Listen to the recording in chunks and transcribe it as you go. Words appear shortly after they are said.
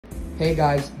Hey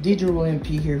guys, DJ William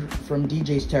P here from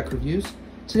DJ's Tech Reviews.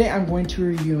 Today I'm going to be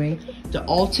reviewing the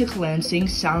Altec Lansing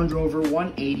SoundRover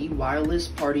 180 wireless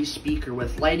party speaker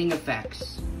with lighting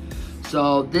effects.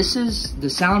 So this is the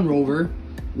SoundRover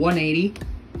 180.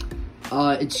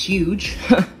 It's huge.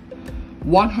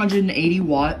 180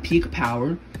 watt peak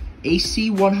power,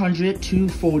 AC 100 to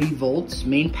 40 volts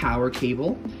main power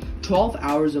cable, 12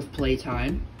 hours of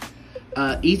playtime,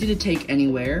 easy to take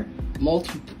anywhere,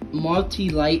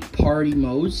 multi-light party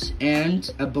modes, and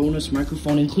a bonus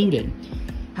microphone included.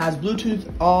 Has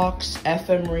Bluetooth, aux,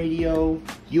 FM radio,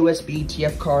 USB,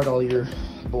 TF card, all your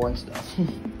boring stuff.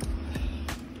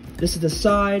 This is the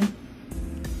side,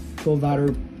 12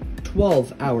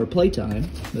 hour playtime.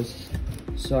 There's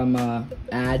some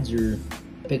ads or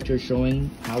pictures showing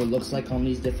how it looks like on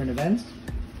these different events.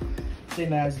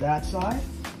 Same as that side.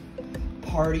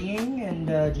 Partying and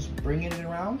just bringing it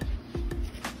around.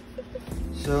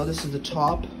 So this is the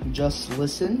top, just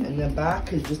listen, and the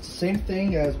back is just the same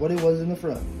thing as what it was in the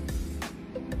front.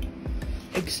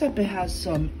 Except it has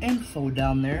some info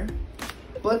down there.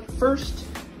 But first,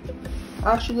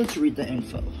 actually let's read the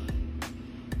info.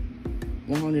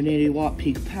 180 watt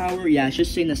peak power, yeah, it's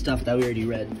just saying the stuff that we already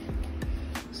read.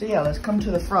 So yeah, let's come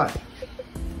to the front.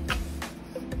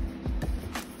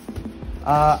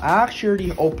 I actually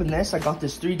already opened this. I got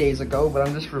this 3 days ago, but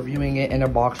I'm just reviewing it in a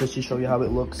box just to show you how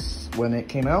it looks when it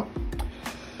came out.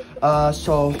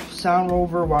 So,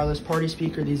 SoundRover wireless party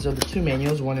speaker. These are the two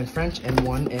manuals, one in French and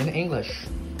one in English.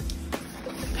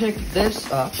 Pick this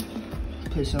up,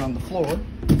 place it on the floor.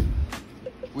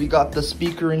 We got the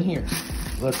speaker in here.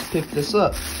 Let's pick this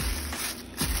up.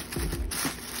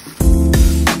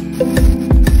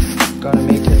 Gotta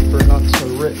make it for not to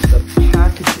rip the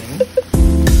packaging.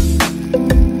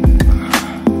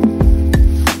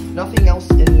 Nothing else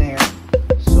in there,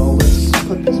 so let's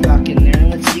put this back in there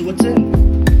and let's see what's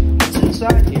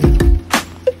inside here.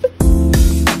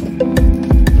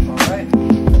 Alright,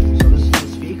 so this is the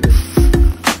speaker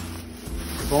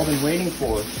we've all been waiting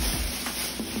for.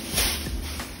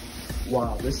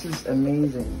 Wow, this is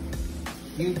amazing.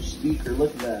 Huge speaker,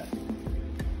 look at that.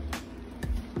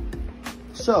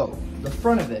 So, the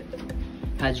front of it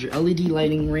has your LED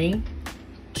lighting ring,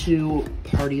 two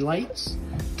party lights,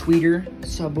 tweeter,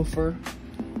 subwoofer,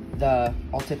 the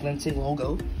Altec Lansing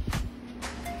logo.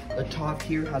 The top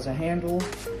here has a handle,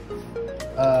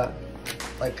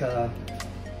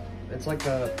 it's like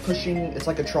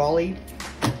a trolley.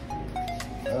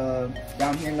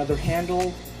 Down here another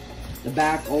handle. The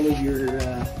back, all of your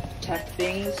tech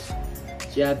things.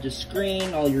 So you have the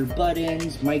screen, all your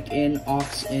buttons, mic in,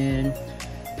 aux in,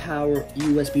 power,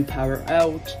 USB power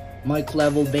out, mic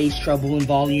level, bass, treble, and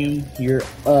volume, your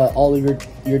all of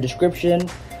your description,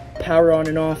 power on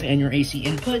and off, and your AC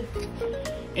input,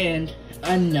 and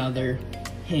another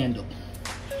handle.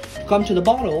 Come to the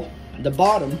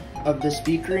bottom of the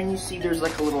speaker, and you see there's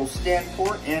like a little stand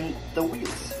port and the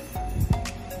wheels.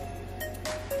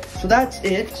 So that's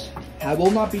it. I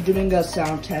will not be doing a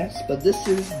sound test, but this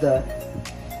is the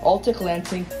Altec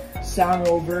Lansing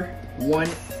SoundRover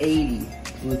 180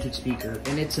 Bluetooth speaker,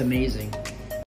 and it's amazing.